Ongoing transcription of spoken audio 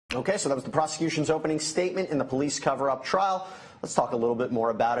Okay, so that was the prosecution's opening statement in the police cover-up trial. Let's talk a little bit more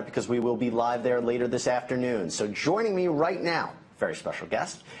about it because we will be live there later this afternoon. So joining me right now, very special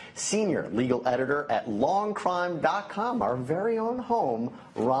guest, senior legal editor at Law&Crime.com, our very own home,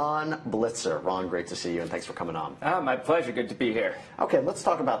 Ronn Blitzer. Ron, great to see you, and thanks for coming on. My pleasure. Good to be here. Okay, let's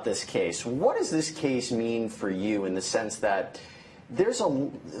talk about this case. What does this case mean for you in the sense that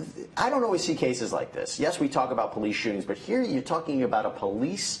I don't always see cases like this. Yes, we talk about police shootings, but here you're talking about a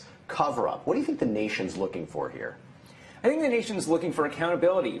police cover-up. What do you think the nation's looking for here? I think the nation's looking for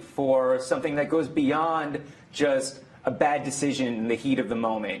accountability for something that goes beyond just a bad decision in the heat of the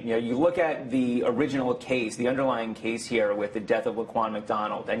moment. You know, you look at the original case, the underlying case here with the death of Laquan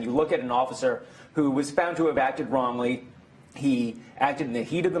McDonald, and you look at an officer who was found to have acted wrongly. He acted in the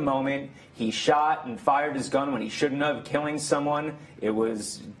heat of the moment. He shot and fired his gun when he shouldn't have, killing someone. It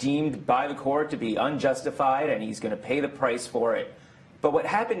was deemed by the court to be unjustified, and he's going to pay the price for it. But what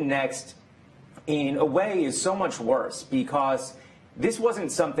happened next, in a way, is so much worse, because this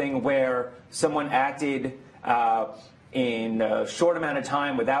wasn't something where someone acted in a short amount of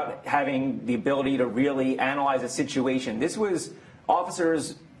time without having the ability to really analyze a situation. This was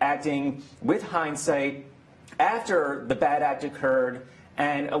officers acting with hindsight after the bad act occurred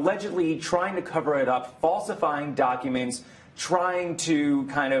and allegedly trying to cover it up, falsifying documents, trying to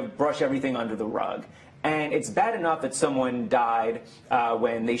kind of brush everything under the rug. And it's bad enough that someone died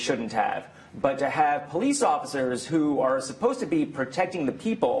when they shouldn't have. But to have police officers who are supposed to be protecting the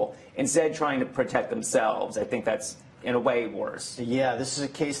people instead trying to protect themselves, I think that's, in a way, worse. Yeah, this is a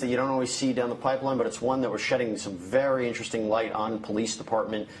case that you don't always see down the pipeline, but it's one that we're shedding some very interesting light on police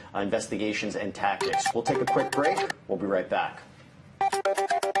department investigations and tactics. We'll take a quick break. We'll be right back.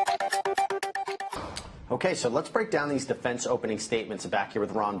 Okay, so let's break down these defense opening statements back here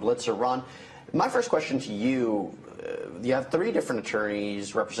with Ronn Blitzer. Ron, my first question to you, you have three different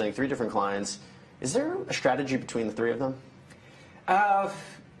attorneys representing three different clients. Is there a strategy between the three of them?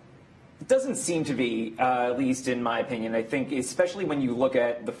 It doesn't seem to be, at least in my opinion. I think, especially when you look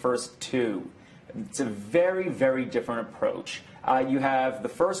at the first two, it's a very, very different approach. You have the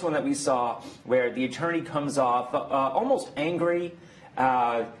first one that we saw where the attorney comes off almost angry,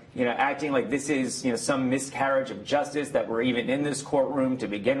 acting like this is some miscarriage of justice, that we're even in this courtroom to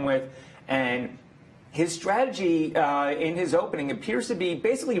begin with. And his strategy in his opening appears to be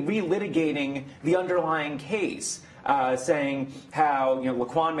basically relitigating the underlying case. Saying how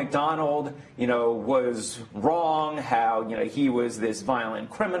Laquan McDonald was wrong, how he was this violent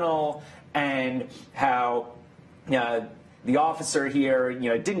criminal, and how the officer here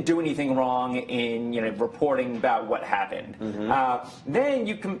didn't do anything wrong in reporting about what happened. Mm-hmm. Then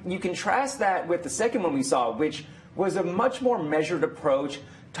you contrast that with the second one we saw, which was a much more measured approach,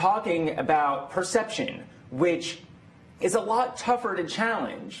 talking about perception, which is a lot tougher to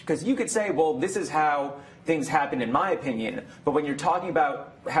challenge, because you could say, well, this is how things happened in my opinion, but when you're talking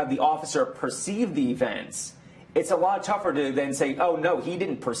about how the officer perceived the events, it's a lot tougher to then say, oh no, he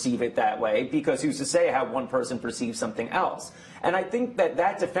didn't perceive it that way, because who's to say how one person perceives something else? And I think that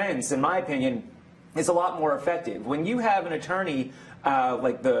that defense, in my opinion, is a lot more effective. When you have an attorney,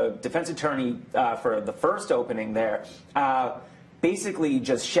 like the defense attorney for the first opening there, basically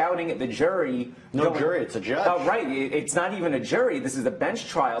just shouting at the jury. No jury, it's a judge. Oh, right. It's not even a jury. This is a bench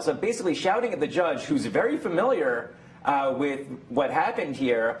trial. So basically shouting at the judge, who's very familiar with what happened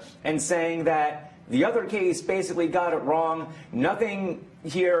here, and saying that the other case basically got it wrong. Nothing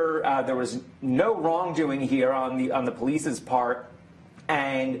here, there was no wrongdoing here on the police's part,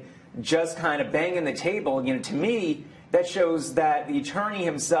 and just kind of banging the table. To me, that shows that the attorney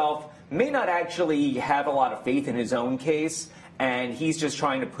himself may not actually have a lot of faith in his own case, and he's just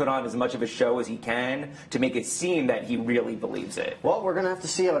trying to put on as much of a show as he can to make it seem that he really believes it. Well, we're going to have to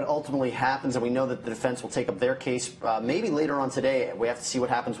see how it ultimately happens, and we know that the defense will take up their case maybe later on today. We have to see what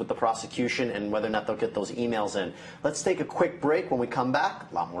happens with the prosecution and whether or not they'll get those emails in. Let's take a quick break. When we come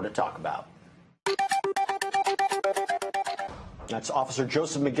back, a lot more to talk about. That's Officer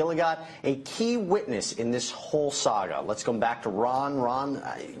Joseph McGilligot, a key witness in this whole saga. Let's go back to Ron. Ron,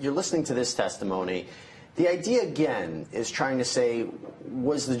 you're listening to this testimony. The idea, again, is trying to say,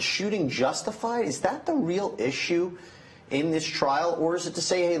 was the shooting justified? Is that the real issue in this trial? Or is it to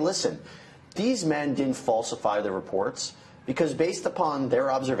say, hey, listen, these men didn't falsify the reports because based upon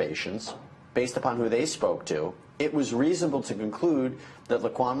their observations, based upon who they spoke to, it was reasonable to conclude that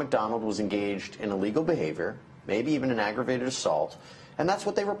Laquan McDonald was engaged in illegal behavior, maybe even an aggravated assault, and that's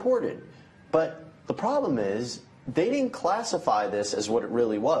what they reported. But the problem is, they didn't classify this as what it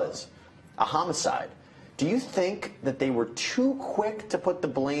really was, a homicide. Do you think that they were too quick to put the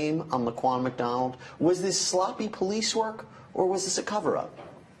blame on Laquan McDonald? Was this sloppy police work, or was this a cover-up?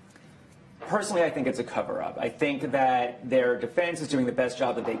 Personally, I think it's a cover-up. I think that their defense is doing the best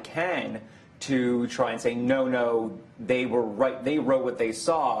job that they can to try and say, no, they were right, they wrote what they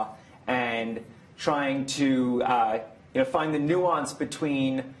saw, and trying to find the nuance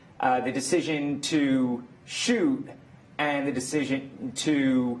between the decision to shoot and the decision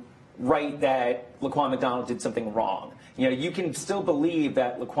to write that Laquan McDonald did something wrong. You can still believe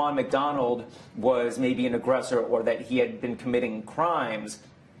that Laquan McDonald was maybe an aggressor or that he had been committing crimes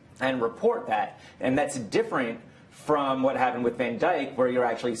and report that. And that's different from what happened with Van Dyke, where you're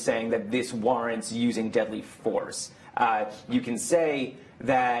actually saying that this warrants using deadly force. You can say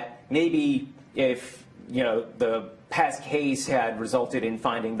that maybe if the past case had resulted in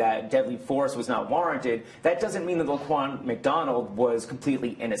finding that deadly force was not warranted, that doesn't mean that Laquan McDonald was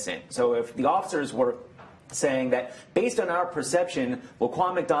completely innocent. So if the officers were saying that based on our perception,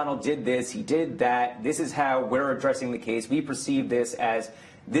 Laquan McDonald did this, he did that, this is how we're addressing the case, we perceive this as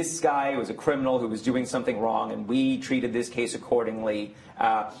this guy was a criminal who was doing something wrong, and we treated this case accordingly.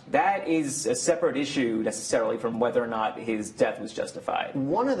 That is a separate issue necessarily from whether or not his death was justified.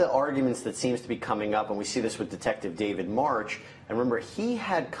 One of the arguments that seems to be coming up, and we see this with Detective David March, and remember, he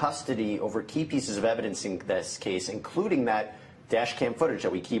had custody over key pieces of evidence in this case, including that dash cam footage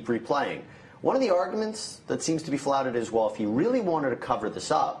that we keep replaying. One of the arguments that seems to be flouted is, well, if he really wanted to cover this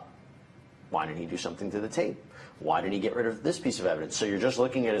up, why didn't he do something to the tape? Why didn't he get rid of this piece of evidence? So you're just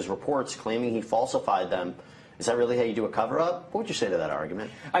looking at his reports claiming he falsified them. Is that really how you do a cover-up? What would you say to that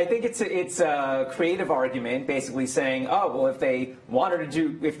argument? I think it's a creative argument, basically saying, oh, well, if they wanted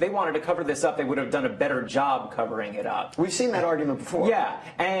to cover this up, they would have done a better job covering it up. We've seen that argument before. Yeah,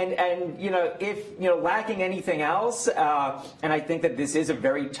 and if lacking anything else, and I think that this is a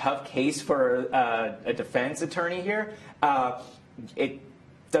very tough case for a defense attorney here. It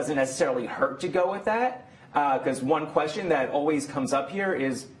doesn't necessarily hurt to go with that, because one question that always comes up here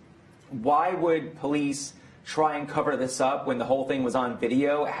is, why would police try and cover this up when the whole thing was on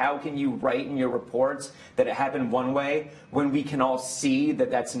video? How can you write in your reports that it happened one way when we can all see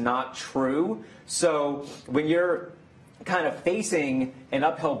that that's not true? So when you're kind of facing an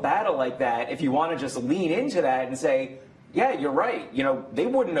uphill battle like that, if you want to just lean into that and say, yeah, you're right. They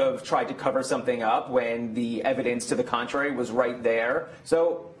wouldn't have tried to cover something up when the evidence to the contrary was right there.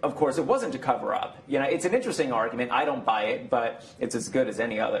 So, of course, it wasn't to cover up. It's an interesting argument. I don't buy it, but it's as good as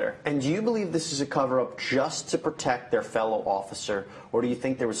any other. And do you believe this is a cover-up just to protect their fellow officer, or do you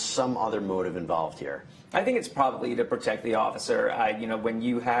think there was some other motive involved here? I think it's probably to protect the officer. When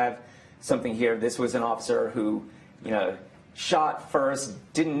you have something here, this was an officer who, shot first,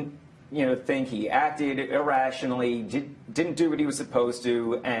 didn't think, he acted irrationally, didn't do what he was supposed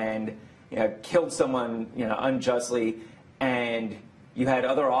to, and killed someone unjustly, and you had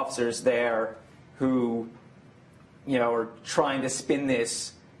other officers there who are trying to spin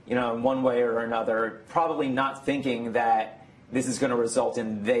this in one way or another, probably not thinking that this is going to result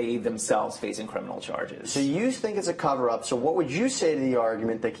in they themselves facing criminal charges. So you think it's a cover-up. So what would you say to the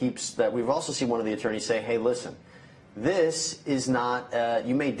argument that we've also seen one of the attorneys say, hey, listen, this is not,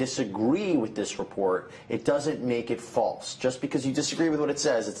 you may disagree with this report. It doesn't make it false. Just because you disagree with what it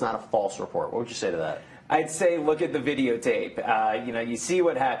says, it's not a false report. What would you say to that? I'd say look at the videotape. You see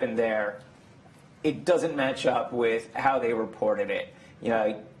what happened there. It doesn't match up with how they reported it.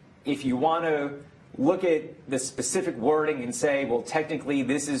 If you want to look at the specific wording and say, well, technically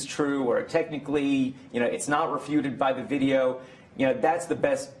this is true, or technically, it's not refuted by the video, that's the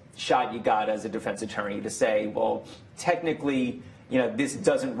best shot you got as a defense attorney to say, well, technically, this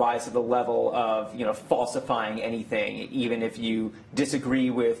doesn't rise to the level of, falsifying anything, even if you disagree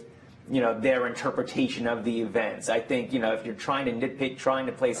with, their interpretation of the events. I think, if you're trying to nitpick, trying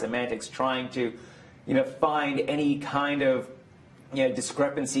to play semantics, trying to, find any kind of,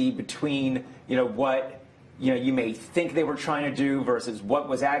 discrepancy between, what, you may think they were trying to do versus what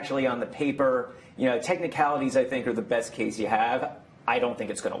was actually on the paper, technicalities, I think, are the best case you have. I don't think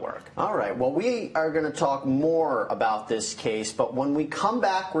it's going to work. All right. Well, we are going to talk more about this case, but when we come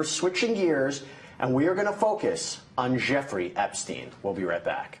back, we're switching gears, and we are going to focus on Jeffrey Epstein. We'll be right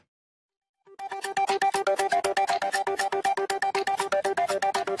back.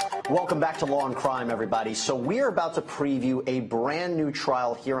 Welcome back to Law and Crime, everybody. So we are about to preview a brand new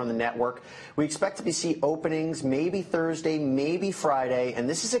trial here on the network. We expect to see openings maybe Thursday, maybe Friday, and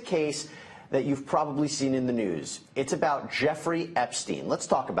this is a case that you've probably seen in the news. It's about Jeffrey Epstein. Let's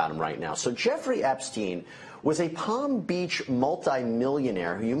talk about him right now. So Jeffrey Epstein was a Palm Beach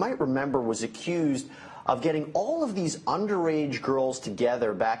multimillionaire who you might remember was accused of getting all of these underage girls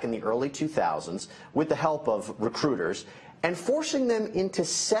together back in the early 2000s with the help of recruiters and forcing them into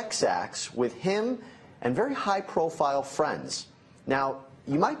sex acts with him and very high-profile friends. Now,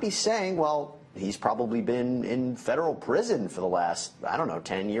 you might be saying, well, he's probably been in federal prison for the last, I don't know,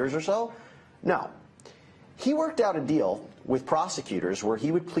 10 years or so. No. He worked out a deal with prosecutors where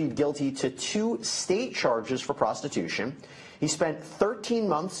he would plead guilty to 2 state charges for prostitution. He spent 13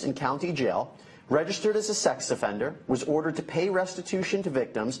 months in county jail, registered as a sex offender, was ordered to pay restitution to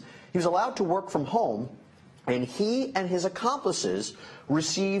victims. He was allowed to work from home, and he and his accomplices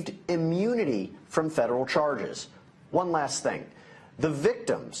received immunity from federal charges. One last thing. The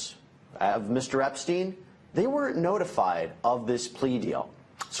victims of Mr. Epstein, they weren't notified of this plea deal.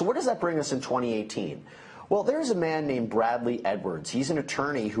 So where does that bring us in 2018? Well, there's a man named Bradley Edwards. He's an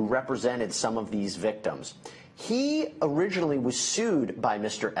attorney who represented some of these victims. He originally was sued by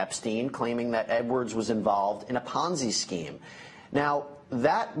Mr. Epstein, claiming that Edwards was involved in a Ponzi scheme. Now,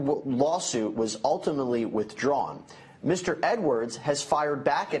 that lawsuit was ultimately withdrawn. Mr. Edwards has fired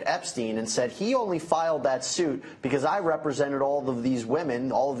back at Epstein and said he only filed that suit because I represented all of these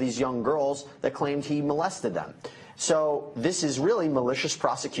women, all of these young girls that claimed he molested them. So this is really malicious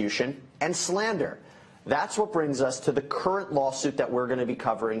prosecution and slander. That's what brings us to the current lawsuit that we're going to be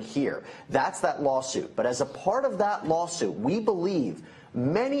covering here. That's that lawsuit. But as a part of that lawsuit, we believe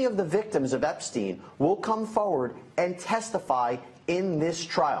many of the victims of Epstein will come forward and testify in this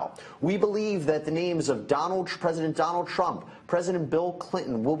trial. We believe that the names of President Donald Trump, President Bill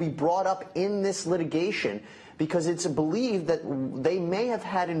Clinton will be brought up in this litigation because it's believed that they may have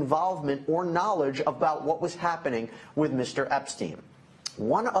had involvement or knowledge about what was happening with Mr. Epstein.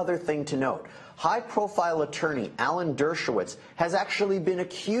 One other thing to note. High-profile attorney Alan Dershowitz has actually been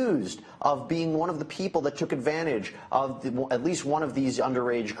accused of being one of the people that took advantage of at least one of these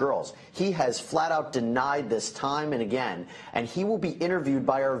underage girls. He has flat-out denied this time and again, and he will be interviewed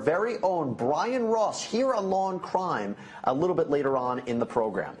by our very own Brian Ross here on Law and Crime a little bit later on in the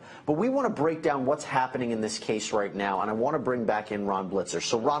program. But we want to break down what's happening in this case right now, and I want to bring back in Ronn Blitzer.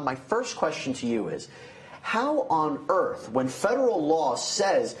 So, Ron, my first question to you is, how on earth, when federal law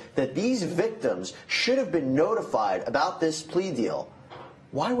says that these victims should have been notified about this plea deal,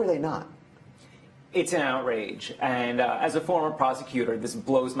 why were they not? It's an outrage. And as a former prosecutor, this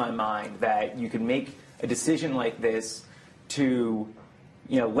blows my mind that you can make a decision like this to,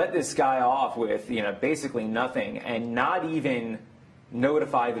 let this guy off with, basically nothing and not even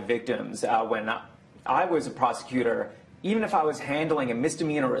notify the victims. When I was a prosecutor, even if I was handling a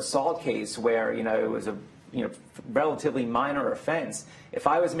misdemeanor assault case where, it was a relatively minor offense, if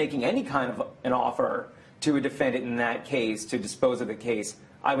I was making any kind of an offer to a defendant in that case to dispose of the case,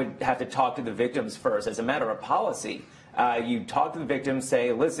 I would have to talk to the victims first as a matter of policy. You talk to the victims,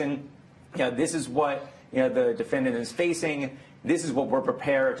 say, listen, this is what the defendant is facing. This is what we're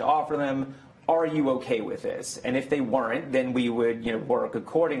prepared to offer them. Are you okay with this? And if they weren't, then we would work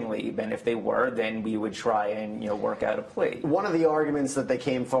accordingly. And if they were, then we would try and work out a plea. One of the arguments that they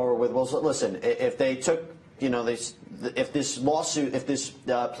came forward with was, listen, if they took, if this lawsuit, if this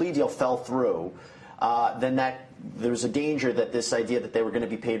plea deal fell through, then there's a danger that this idea that they were going to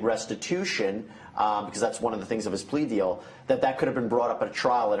be paid restitution, because that's one of the things of his plea deal, that could have been brought up at a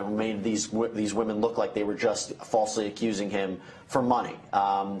trial and it made these women look like they were just falsely accusing him for money.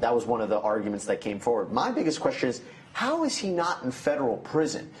 That was one of the arguments that came forward. My biggest question is, how is he not in federal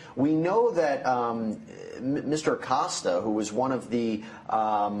prison? We know that Mr. Acosta, who was one of the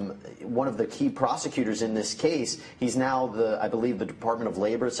key prosecutors in this case, he's now I believe the Department of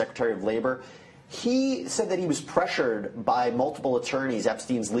Labor, Secretary of Labor. He said that he was pressured by multiple attorneys,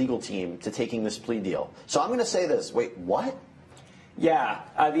 Epstein's legal team, to taking this plea deal. So I'm going to say this. Wait, what? Yeah,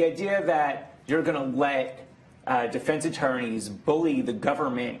 the idea that you're going to let defense attorneys bully the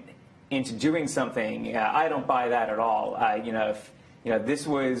government into doing something, I don't buy that at all. If this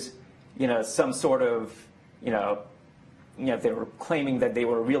was some sort of if they were claiming that they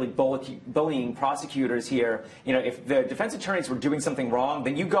were really bullying prosecutors here, if the defense attorneys were doing something wrong,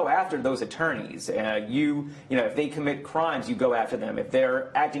 then you go after those attorneys. If they commit crimes, you go after them. If they're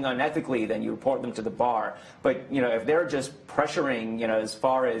acting unethically, then you report them to the bar. But if they're just pressuring, as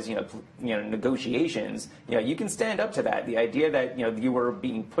far as negotiations, you can stand up to that. The idea that you were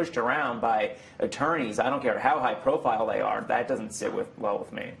being pushed around by attorneys, I don't care how high profile they are, that doesn't sit well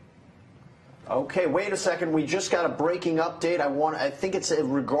with me. Okay, wait a second. We just got a breaking update. I think it's in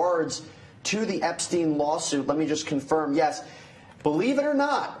regards to the Epstein lawsuit. Let me just confirm. Yes, believe it or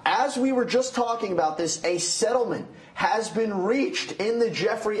not, as we were just talking about this, a settlement has been reached in the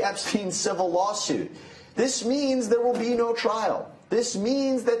Jeffrey Epstein civil lawsuit. This means there will be no trial. This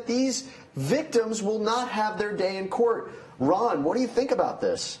means that these victims will not have their day in court. Ron, what do you think about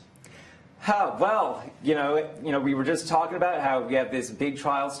this? Well, we were just talking about how we have this big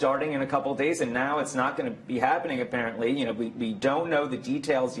trial starting in a couple of days, and now it's not going to be happening, apparently. We don't know the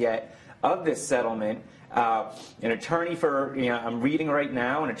details yet of this settlement. An attorney for, I'm reading right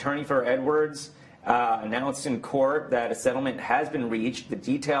now, an attorney for Edwards announced in court that a settlement has been reached. The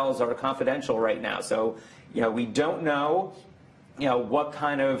details are confidential right now. So, we don't know, what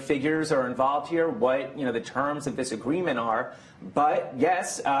kind of figures are involved here, what, the terms of this agreement are. But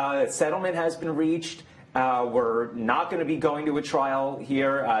yes, a settlement has been reached. We're not going to be going to a trial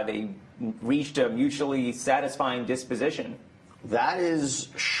here. They reached a mutually satisfying disposition. That is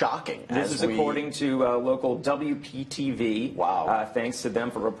shocking. This is according to local WPTV. Wow. Thanks to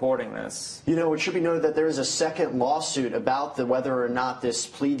them for reporting this. It should be noted that there is a second lawsuit about whether or not this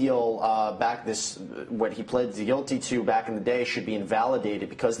plea deal what he pled guilty to back in the day should be invalidated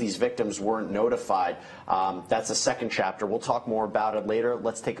because these victims weren't notified. That's a second chapter. We'll talk more about it later.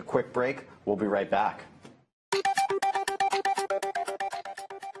 Let's take a quick break. We'll be right back.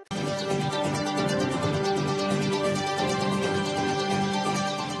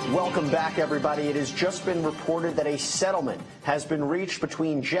 Welcome back, everybody. It has just been reported that a settlement has been reached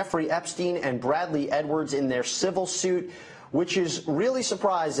between Jeffrey Epstein and Bradley Edwards in their civil suit, which is really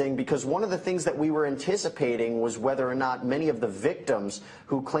surprising because one of the things that we were anticipating was whether or not many of the victims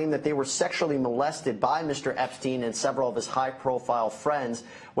who claim that they were sexually molested by Mr. Epstein and several of his high-profile friends,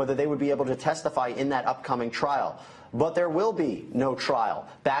 whether they would be able to testify in that upcoming trial. But there will be no trial.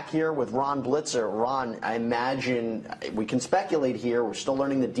 Back here with Ronn Blitzer. Ron, I imagine we can speculate here. We're still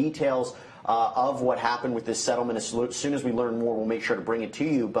learning the details of what happened with this settlement. As soon as we learn more, we'll make sure to bring it to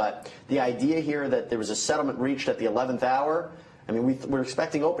you. But the idea here that there was a settlement reached at the 11th hour, I mean, we're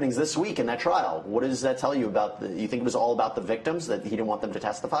expecting openings this week in that trial. What does that tell you about you think it was all about the victims, that he didn't want them to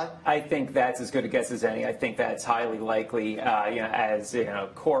testify? I think that's as good a guess as any. I think that's highly likely. As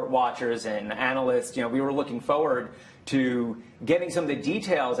court watchers and analysts, we were looking forward to getting some of the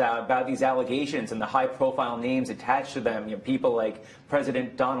details out about these allegations and the high-profile names attached to them. People like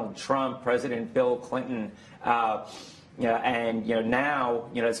President Donald Trump, President Bill Clinton. And now,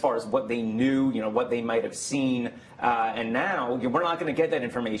 as far as what they knew, what they might have seen, and now we're not going to get that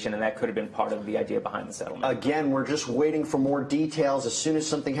information, and that could have been part of the idea behind the settlement. Again, we're just waiting for more details. As soon as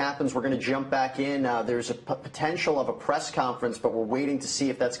something happens, we're going to jump back in. There's a potential of a press conference, but we're waiting to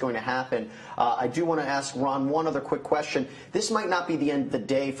see if that's going to happen. I do want to ask Ron one other quick question. This might not be the end of the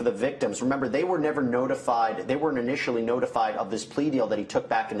day for the victims. Remember, they were never notified. They weren't initially notified of this plea deal that he took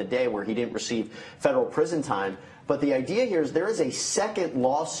back in the day where he didn't receive federal prison time. But the idea here is there is a second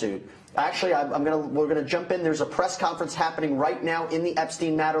lawsuit. Actually, we're gonna jump in. There's a press conference happening right now in the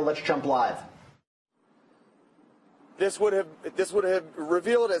Epstein matter. Let's jump live. This would have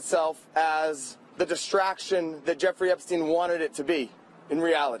revealed itself as the distraction that Jeffrey Epstein wanted it to be in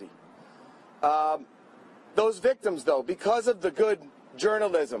reality. Those victims, though, because of the good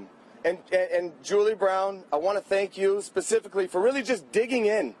journalism, and Julie Brown, I want to thank you specifically for really just digging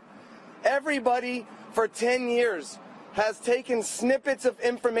in. Everybody for 10 years has taken snippets of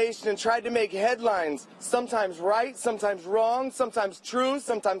information and tried to make headlines, sometimes right, sometimes wrong, sometimes true,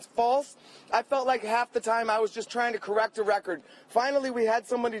 sometimes false. I felt like half the time I was just trying to correct a record. Finally, we had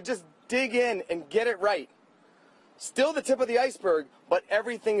somebody just dig in and get it right. Still the tip of the iceberg, but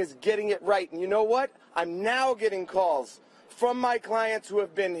everything is getting it right. And you know what? I'm now getting calls from my clients who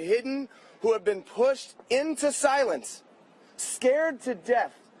have been hidden, who have been pushed into silence, scared to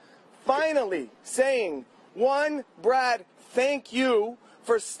death, finally saying, one, Brad, thank you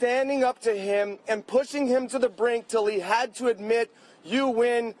for standing up to him and pushing him to the brink till he had to admit, you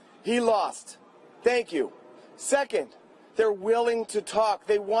win, he lost. Thank you. Second, they're willing to talk.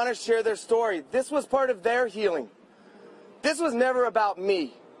 They want to share their story. This was part of their healing. This was never about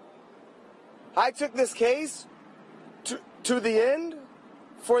me. I took this case to the end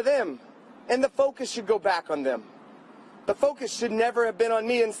for them, and the focus should go back on them. The focus should never have been on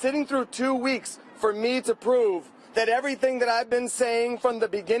me, and sitting through 2 weeks for me to prove that everything that I've been saying from the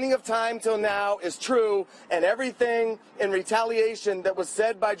beginning of time till now is true, and everything in retaliation that was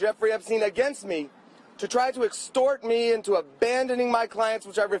said by Jeffrey Epstein against me to try to extort me into abandoning my clients,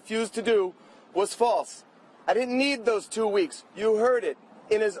 which I refused to do, was false. I didn't need those 2 weeks. You heard it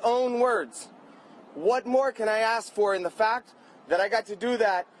in his own words. What more can I ask for in the fact that I got to do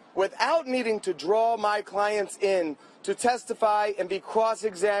that without needing to draw my clients in to testify and be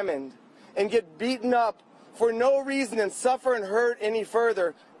cross-examined and get beaten up for no reason and suffer and hurt any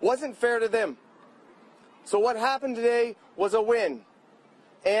further? Wasn't fair to them. So what happened today was a win,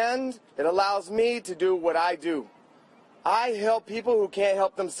 and it allows me to do what I do. I help people who can't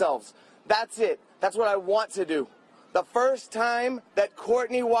help themselves. That's it. That's what I want to do. the first time that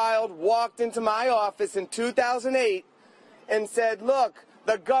Courtney Wild walked into my office in 2008 and said, look,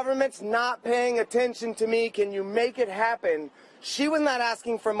 the government's not paying attention to me, can you make it happen? She was not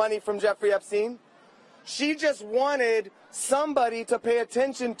asking for money from Jeffrey Epstein. She just wanted somebody to pay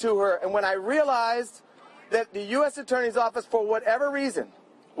attention to her. And when I realized that the U.S. Attorney's Office, for whatever reason,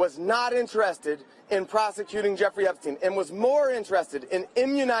 was not interested in prosecuting Jeffrey Epstein and was more interested in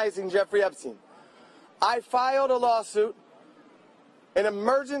immunizing Jeffrey Epstein, I filed a lawsuit,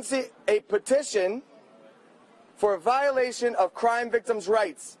 a petition for a violation of crime victims'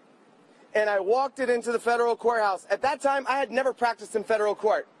 rights. And I walked it into the federal courthouse. At that time, I had never practiced in federal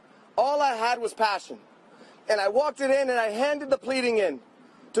court. All I had was passion. And I walked it in and I handed the pleading in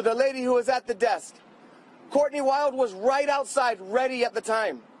to the lady who was at the desk. Courtney Wild was right outside, ready at the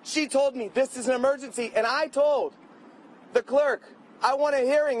time. She told me, this is an emergency. And I told the clerk, I want a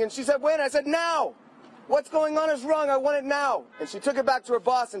hearing. And she said, when? I said, now. What's going on is wrong. I want it now. And she took it back to her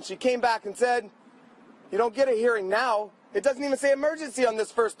boss and she came back and said, you don't get a hearing now. It doesn't even say emergency on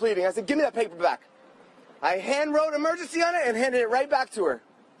this first pleading. I said, give me that paper back. I hand wrote emergency on it and handed it right back to her.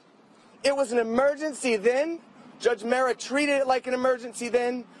 It was an emergency then. Judge Mara treated it like an emergency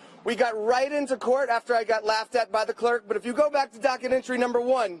then. We got right into court after I got laughed at by the clerk. But if you go back to docket entry number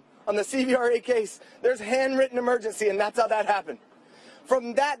 1 on the CVRA case, there's handwritten emergency, and that's how that happened.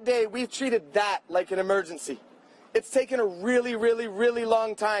 From that day, we've treated that like an emergency. It's taken a really, really, really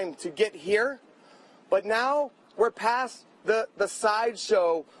long time to get here. But now we're past the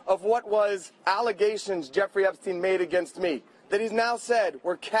sideshow of what was allegations Jeffrey Epstein made against me, that he's now said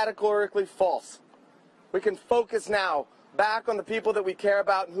were categorically false. We can focus now back on the people that we care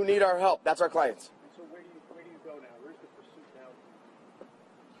about and who need our help. That's our clients. So where do you go now? Where's the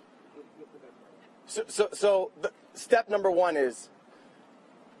pursuit now? So step number 1 is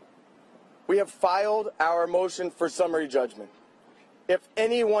we have filed our motion for summary judgment. If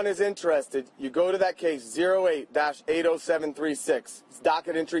anyone is interested, you go to that case, 08-80736. It's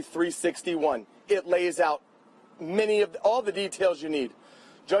docket entry 361. It lays out all the details you need.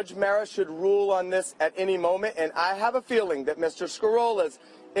 Judge Mara should rule on this at any moment, and I have a feeling that Mr. Scarola's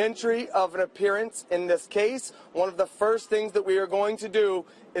entry of an appearance in this case, one of the first things that we are going to do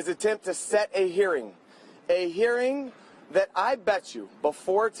is attempt to set a hearing that I bet you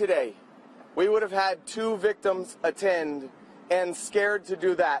before today we would have had 2 victims attend and scared to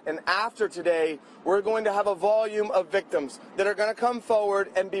do that. And after today, we're going to have a volume of victims that are going to come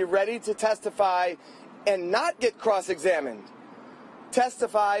forward and be ready to testify and not get cross-examined.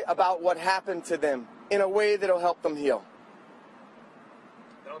 Testify about what happened to them in a way that will help them heal.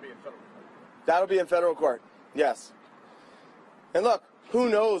 That'll be in federal court. That'll be in federal court, yes. And look, who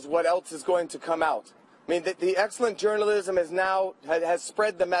knows what else is going to come out. I mean, the excellent journalism has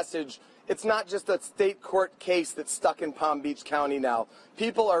spread the message. It's not just a state court case that's stuck in Palm Beach County now.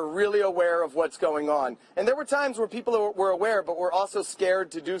 People are really aware of what's going on. And there were times where people were aware, but were also scared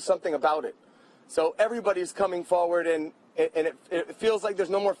to do something about it. So everybody's coming forward, and it feels like there's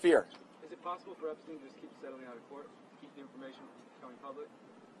no more fear. Is it possible for Epstein to just keep settling out of court, keep the information becoming public?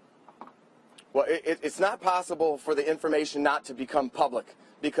 Well, it's not possible for the information not to become public,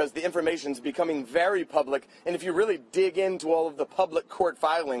 because the information is becoming very public. And if you really dig into all of the public court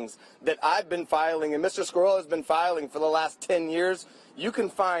filings that I've been filing and Mr. Scarola has been filing for the last 10 years, you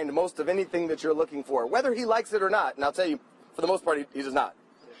can find most of anything that you're looking for, whether he likes it or not. And I'll tell you, for the most part, he does not.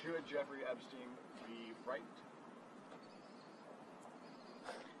 Should Jeffrey Epstein be right?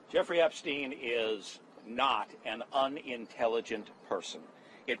 Jeffrey Epstein is not an unintelligent person.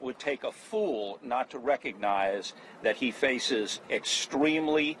 It would take a fool not to recognize that he faces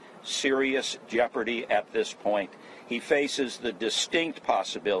extremely serious jeopardy at this point. He faces the distinct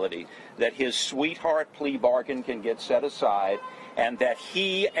possibility that his sweetheart plea bargain can get set aside and that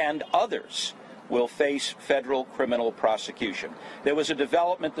he and others will face federal criminal prosecution. There was a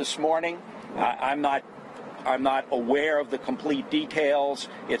development this morning. I'm not aware of the complete details.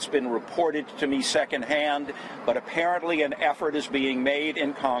 It's been reported to me secondhand, but apparently an effort is being made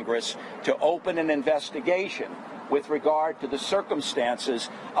in Congress to open an investigation with regard to the circumstances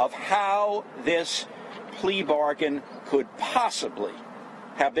of how this plea bargain could possibly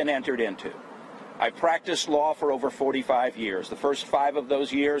have been entered into. I've practiced law for over 45 years. The first 5 of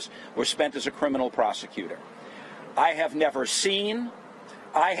those years were spent as a criminal prosecutor. I have never seen,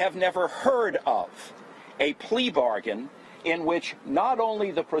 I have never heard of a plea bargain in which not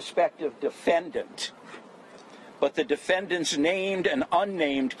only the prospective defendant, but the defendant's named and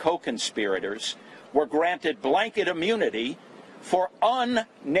unnamed co-conspirators were granted blanket immunity for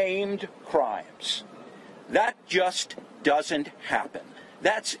unnamed crimes. That just doesn't happen.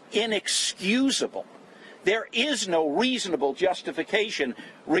 That's inexcusable. There is no reasonable justification,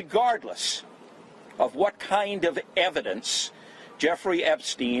 regardless of what kind of evidence Jeffrey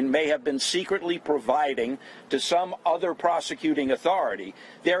Epstein may have been secretly providing to some other prosecuting authority.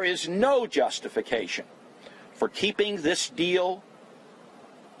 There is no justification for keeping this deal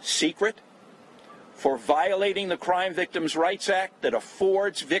secret, for violating the Crime Victims' Rights Act that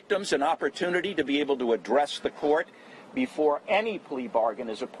affords victims an opportunity to be able to address the court before any plea bargain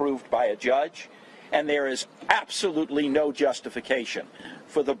is approved by a judge. And there is absolutely no justification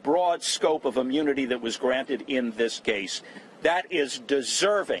for the broad scope of immunity that was granted in this case. That is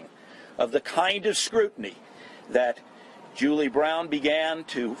deserving of the kind of scrutiny that Julie Brown began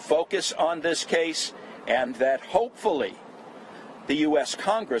to focus on this case, and that hopefully the U.S.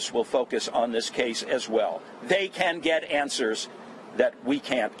 Congress will focus on this case as well. They can get answers that we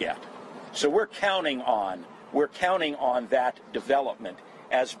can't get. So we're counting on that development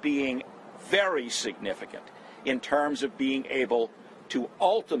as being very significant in terms of being able to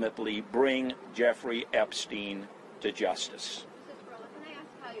ultimately bring Jeffrey Epstein to justice. Can I ask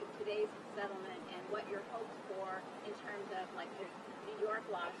how today's settlement and what your hopes for in terms of like the New York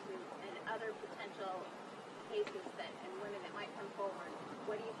lawsuit and other potential cases that and women that might come forward,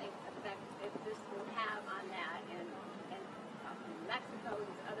 what do you think effect if this will have on that and Mexico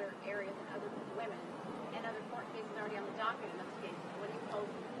and other areas and other women and other court cases already on the docket in those cases? What do you hope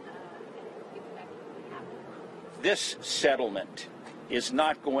and expect will happen? This settlement is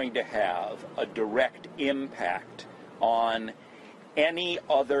not going to have a direct impact on any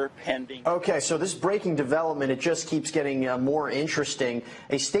other pending. Okay, so this breaking development, it just keeps getting more interesting.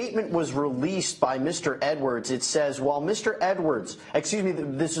 A statement was released by Mr. Edwards. It says, while Mr. Edwards, excuse me,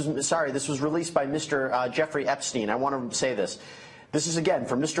 this was released by Mr. Jeffrey Epstein. I want to say this. This is again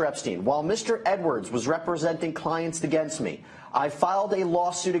from Mr. Epstein. While Mr. Edwards was representing clients against me, I filed a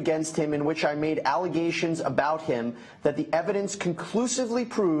lawsuit against him in which I made allegations about him that the evidence conclusively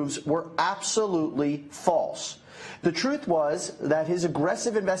proves were absolutely false. The truth was that his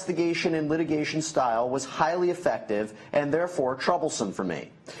aggressive investigation and litigation style was highly effective and therefore troublesome for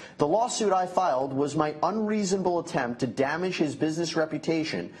me. The lawsuit I filed was my unreasonable attempt to damage his business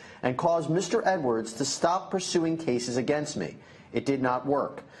reputation and cause Mr. Edwards to stop pursuing cases against me. It did not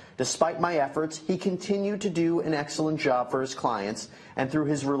work. Despite my efforts, he continued to do an excellent job for his clients and through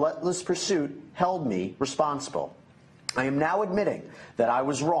his relentless pursuit held me responsible. I am now admitting that I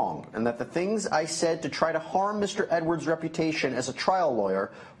was wrong and that the things I said to try to harm Mr. Edwards' reputation as a trial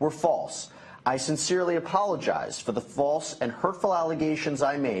lawyer were false. I sincerely apologize for the false and hurtful allegations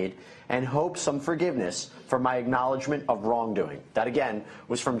I made and hope some forgiveness for my acknowledgement of wrongdoing. That, again,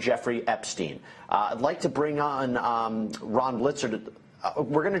 was from Jeffrey Epstein. I'd like to bring on Ronn Blitzer.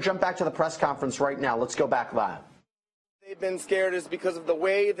 We're going to jump back to the press conference right now. Let's go back live. They've been scared is because of the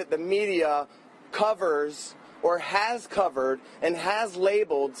way that the media covers or has covered and has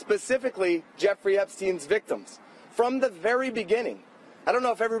labeled specifically Jeffrey Epstein's victims from the very beginning. I don't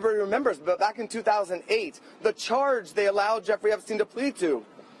know if everybody remembers, but back in 2008, the charge they allowed Jeffrey Epstein to plead to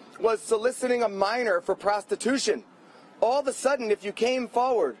was soliciting a minor for prostitution. All of a sudden, if you came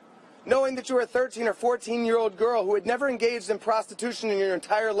forward knowing that you were a 13 or 14-year-old girl who had never engaged in prostitution in your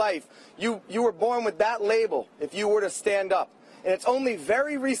entire life, you were born with that label if you were to stand up. And it's only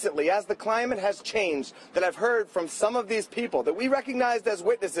very recently, as the climate has changed, that I've heard from some of these people that we recognized as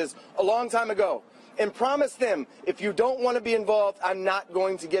witnesses a long time ago and promised them, if you don't want to be involved, I'm not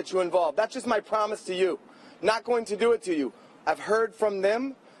going to get you involved. That's just my promise to you. Not going to do it to you. I've heard from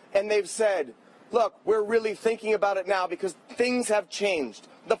them, and they've said, look, we're really thinking about it now because things have changed.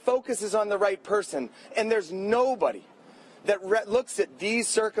 The focus is on the right person, and there's nobody that looks at these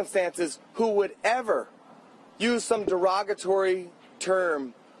circumstances who would ever use some derogatory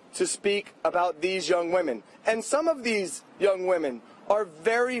term to speak about these young women. And some of these young women are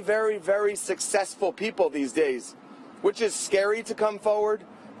very, very, very successful people these days, which is scary to come forward,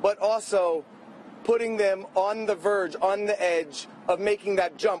 but also putting them on the verge, on the edge of making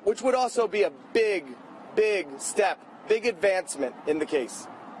that jump, which would also be a big, big step, big advancement in the case.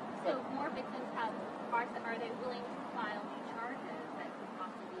 So more victims are they willing to file charges that could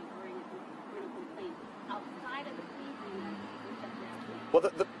possibly bring complaints outside of the plea agreement?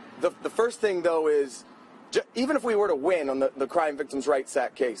 Well, the first thing, though, is even if we were to win on the Crime Victims' Rights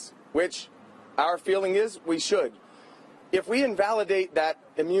Act case, which our feeling is we should, if we invalidate that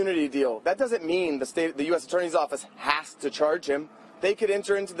immunity deal, that doesn't mean the U.S. Attorney's Office has to charge him. They could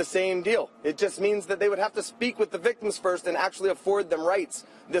enter into the same deal. It just means that they would have to speak with the victims first and actually afford them rights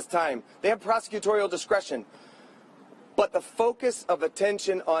this time. They have prosecutorial discretion. But the focus of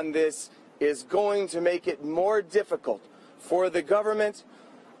attention on this is going to make it more difficult for the government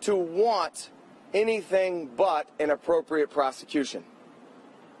to want anything but an appropriate prosecution.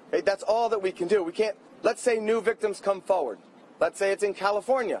 Okay? That's all that we can do. We can't, let's say new victims come forward. Let's say it's in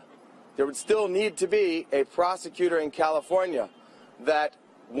California. There would still need to be a prosecutor in California that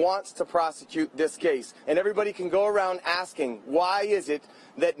wants to prosecute this case. And everybody can go around asking, why is it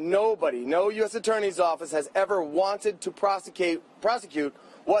that nobody, no U.S. Attorney's Office has ever wanted to prosecute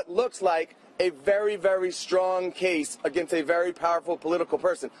what looks like a very, very strong case against a very powerful political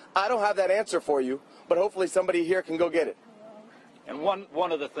person? I don't have that answer for you, but hopefully somebody here can go get it. And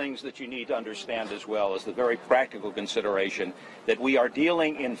one of the things that you need to understand as well is the very practical consideration that we are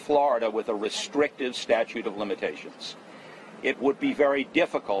dealing in Florida with a restrictive statute of limitations. It would be very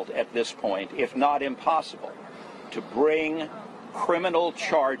difficult at this point, if not impossible, to bring criminal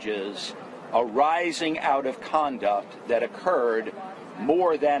charges arising out of conduct that occurred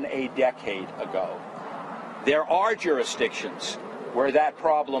more than a decade ago. There are jurisdictions where that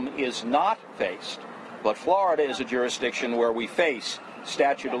problem is not faced, but Florida is a jurisdiction where we face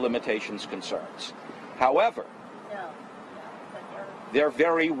statute of limitations concerns. However, there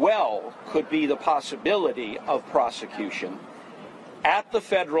very well could be the possibility of prosecution at the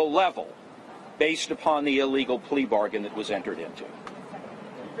federal level based upon the illegal plea bargain that was entered into. Do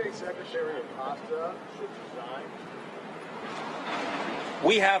you think Secretary Acosta should resign?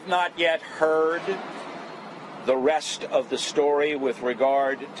 We have not yet heard the rest of the story with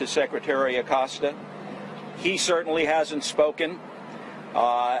regard to Secretary Acosta. He certainly hasn't spoken.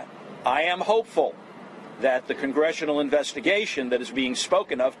 I am hopeful that the congressional investigation that is being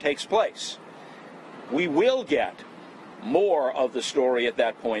spoken of takes place. We will get more of the story at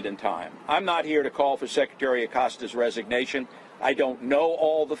that point in time. I'm not here to call for Secretary Acosta's resignation. I don't know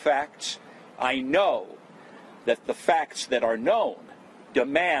all the facts. I know that the facts that are known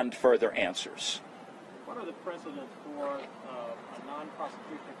demand further answers. What are the precedents for a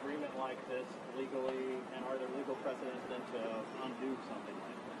non-prosecution agreement like this legally, and are there legal precedents then to undo something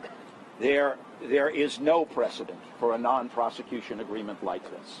like that? There is no precedent for a non-prosecution agreement like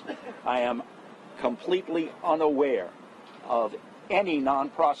this. I am completely unaware of any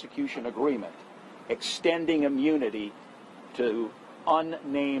non-prosecution agreement extending immunity to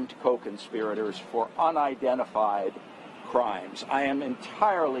unnamed co-conspirators for unidentified crimes. I am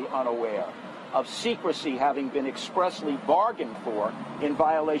entirely unaware of secrecy having been expressly bargained for in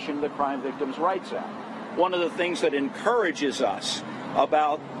violation of the Crime Victims' Rights Act. One of the things that encourages us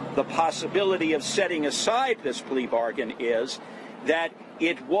about the possibility of setting aside this plea bargain is that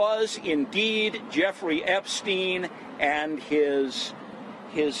it was indeed Jeffrey Epstein and his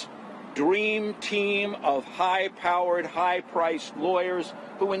dream team of high-powered, high-priced lawyers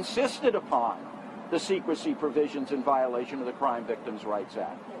who insisted upon the secrecy provisions in violation of the Crime Victims' Rights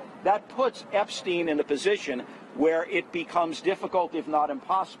Act. That puts Epstein in a position where it becomes difficult, if not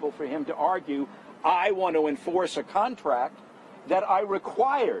impossible, for him to argue, I want to enforce a contract that I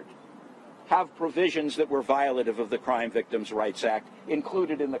required have provisions that were violative of the Crime Victims' Rights Act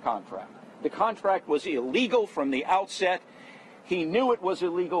included in the contract. The contract was illegal from the outset. He knew it was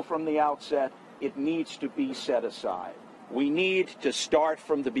illegal from the outset. It needs to be set aside. We need to start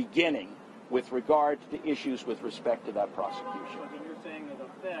from the beginning with regard to issues with respect to that prosecution. And you're saying that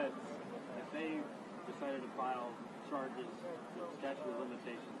the feds, if they decided to file charges, the statute of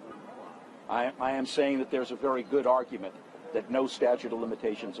limitations would apply? I am saying that there's a very good argument that no statute of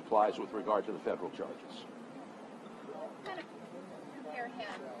limitations applies with regard to the federal charges. Kind of compare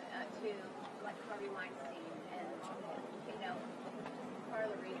him to like Harvey Weinstein, and you know, part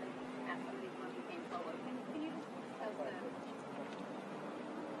of the reason that some of these ones came forward. Can you just discuss the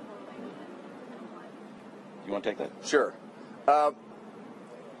correlation somewhat? You want to take that? Sure.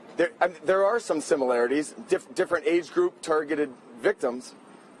 There are some similarities, different age group targeted victims,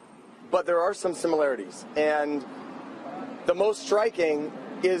 but there are some similarities. And the most striking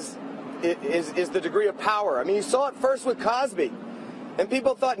is the degree of power. I mean, you saw it first with Cosby, and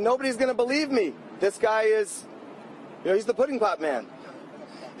people thought, nobody's going to believe me. This guy is, he's the pudding pop man.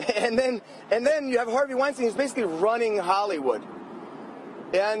 And then you have Harvey Weinstein, who's basically running Hollywood.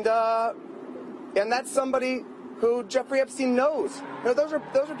 And that's somebody who Jeffrey Epstein knows. Those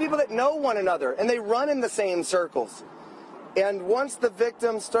are people that know one another, and they run in the same circles. And once the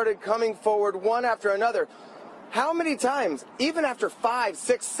victims started coming forward one after another, how many times, even after 5,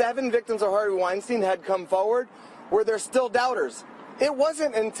 6, 7 victims of Harvey Weinstein had come forward, were there still doubters? It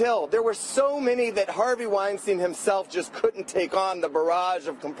wasn't until there were so many that Harvey Weinstein himself just couldn't take on the barrage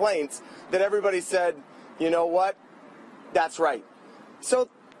of complaints that everybody said, you know what, that's right. So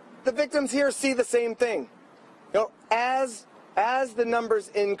the victims here see the same thing. As the numbers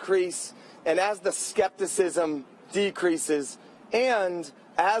increase and as the skepticism decreases, And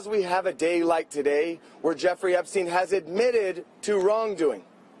as we have a day like today where Jeffrey Epstein has admitted to wrongdoing,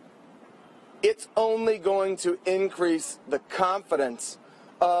 it's only going to increase the confidence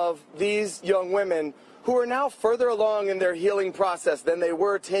of these young women who are now further along in their healing process than they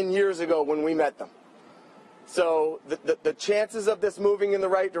were 10 years ago when we met them. So the chances of this moving in the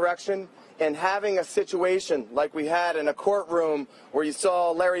right direction and having a situation like we had in a courtroom where you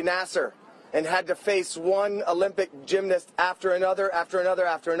saw Larry Nassar and had to face one Olympic gymnast after another, after another,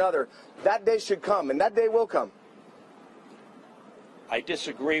 after another, that day should come, and that day will come. I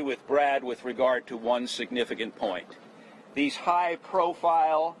disagree with Brad with regard to one significant point. These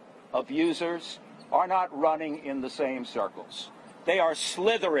high-profile abusers are not running in the same circles. They are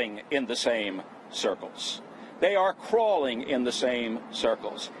slithering in the same circles. They are crawling in the same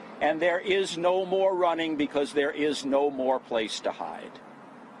circles. And there is no more running because there is no more place to hide.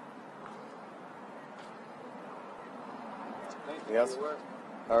 Yes?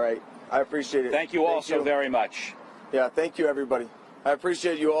 All right. I appreciate it. Thank you all so very much. Yeah, thank you, everybody. I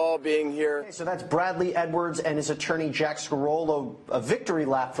appreciate you all being here. Okay, so that's Bradley Edwards and his attorney Jack Scarollo, a victory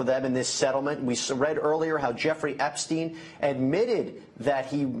lap for them in this settlement. We read earlier how Jeffrey Epstein admitted that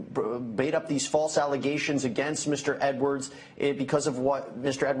he made up these false allegations against Mr. Edwards because of what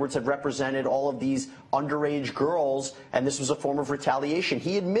Mr. Edwards had represented all of these underage girls, and this was a form of retaliation.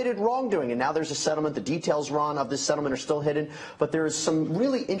 He admitted wrongdoing, and now there's a settlement. The details, Ron, of this settlement are still hidden, but there is some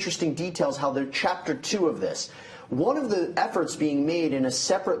really interesting details how they're Chapter 2 of this. One of the efforts being made in a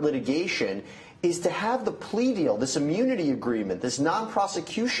separate litigation is to have the plea deal, this immunity agreement, this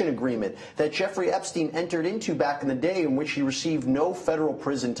non-prosecution agreement that Jeffrey Epstein entered into back in the day, in which he received no federal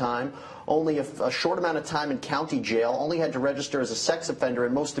prison time, only a short amount of time in county jail, only had to register as a sex offender,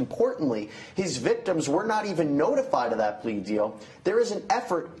 and most importantly, his victims were not even notified of that plea deal. There is an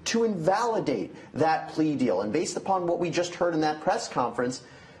effort to invalidate that plea deal, and based upon what we just heard in that press conference,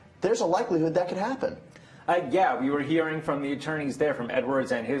 there's a likelihood that could happen. Yeah, we were hearing from the attorneys there, from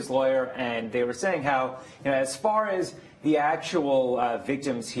Edwards and his lawyer, and they were saying how, as far as the actual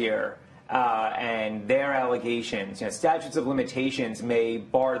victims here and their allegations, statutes of limitations may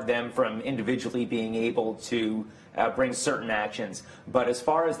bar them from individually being able to bring certain actions. But as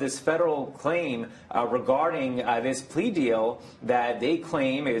far as this federal claim regarding this plea deal that they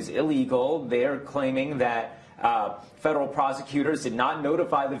claim is illegal, they're claiming that federal prosecutors did not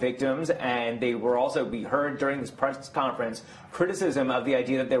notify the victims, and they were also, we heard during this press conference, criticism of the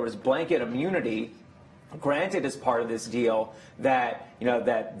idea that there was blanket immunity granted as part of this deal, that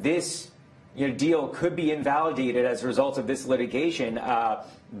that this deal could be invalidated as a result of this litigation.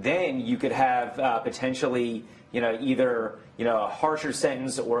 Then you could have potentially either a harsher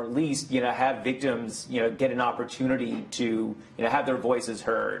sentence, or at least have victims get an opportunity to have their voices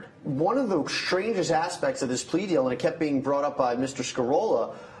heard. One of the strangest aspects of this plea deal, and it kept being brought up by Mr.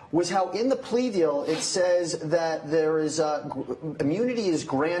 Scarola, was how in the plea deal it says that there is immunity is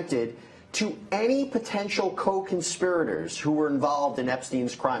granted to any potential co-conspirators who were involved in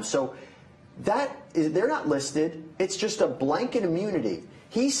Epstein's crime. So they're not listed. It's just a blanket immunity.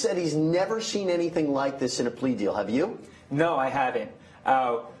 He said he's never seen anything like this in a plea deal. Have you? No, I haven't.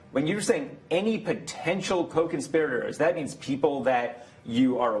 When you're saying any potential co-conspirators, that means people that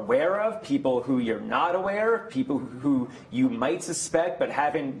you are aware of, people who you're not aware of, people who you might suspect but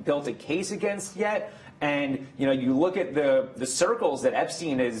haven't built a case against yet. And, you look at the circles that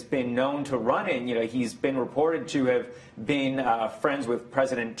Epstein has been known to run in. He's been reported to have been friends with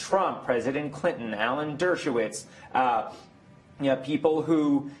President Trump, President Clinton, Alan Dershowitz, people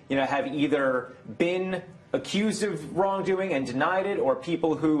who, have either been accused of wrongdoing and denied it, or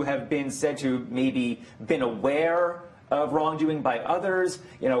people who have been said to maybe been aware of wrongdoing by others,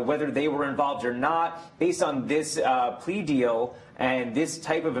 whether they were involved or not. Based on this plea deal and this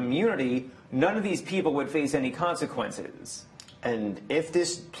type of immunity, none of these people would face any consequences. And if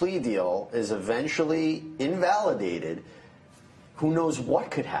this plea deal is eventually invalidated, who knows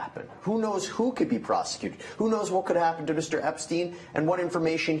what could happen? Who knows who could be prosecuted? Who knows what could happen to Mr. Epstein and what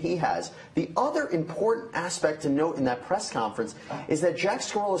information he has? The other important aspect to note in that press conference is that Jack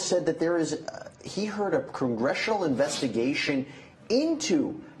Scarola said that there is, he heard a congressional investigation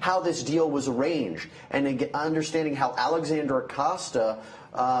into how this deal was arranged, and understanding how Alexander Acosta,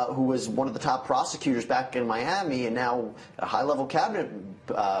 who was one of the top prosecutors back in Miami and now a high-level cabinet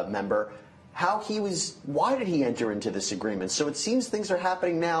member, why did he enter into this agreement? So it seems things are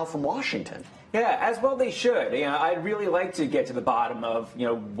happening now from Washington. Yeah, as well they should. I'd really like to get to the bottom of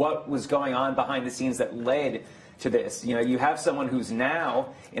what was going on behind the scenes that led to this. You know, you have someone who's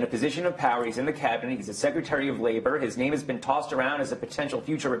now in a position of power. He's in the cabinet. He's a Secretary of Labor. His name has been tossed around as a potential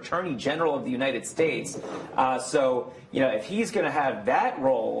future Attorney General of the United States. So, you know, if he's going to have that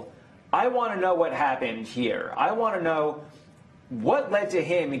role, I want to know what happened here. I want to know what led to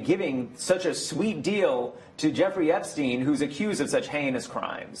him giving such a sweet deal to Jeffrey Epstein, who's accused of such heinous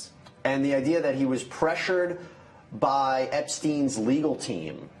crimes. And the idea that he was pressured by Epstein's legal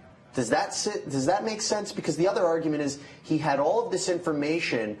team. Does that make sense? Because the other argument is he had all of this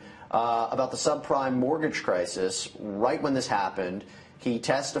information about the subprime mortgage crisis right when this happened. He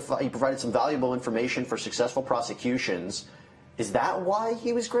provided some valuable information for successful prosecutions. Is that why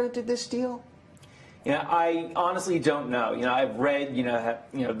he was granted this deal? You know, I honestly don't know. You know, I've read,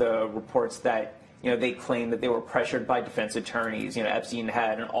 the reports that, they claim that they were pressured by defense attorneys. You know, Epstein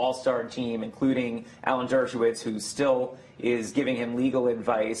had an all-star team, including Alan Dershowitz, who still is giving him legal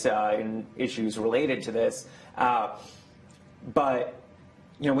advice in issues related to this. But,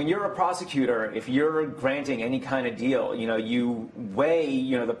 when you're a prosecutor, if you're granting any kind of deal, you weigh,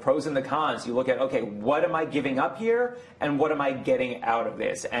 the pros and the cons. You look at, okay, what am I giving up here, and what am I getting out of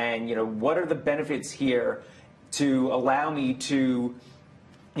this? And, what are the benefits here to allow me to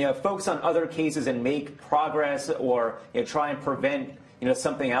focus on other cases and make progress, or try and prevent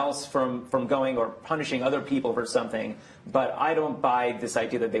something else from going, or punishing other people for something. But I don't buy this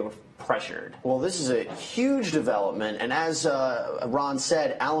idea that they were pressured. Well, this is a huge development, and as Ron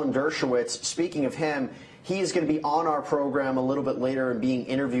said, Alan Dershowitz, speaking of him, he is going to be on our program a little bit later and being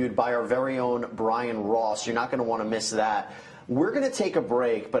interviewed by our very own Brian Ross. You're not going to want to miss that. We're going to take a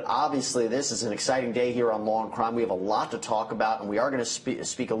break, but obviously this is an exciting day here on Law and Crime. We have a lot to talk about, and we are going to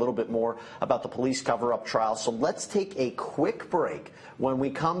speak a little bit more about the police cover-up trial. So let's take a quick break. When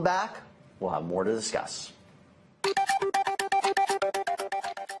we come back, we'll have more to discuss.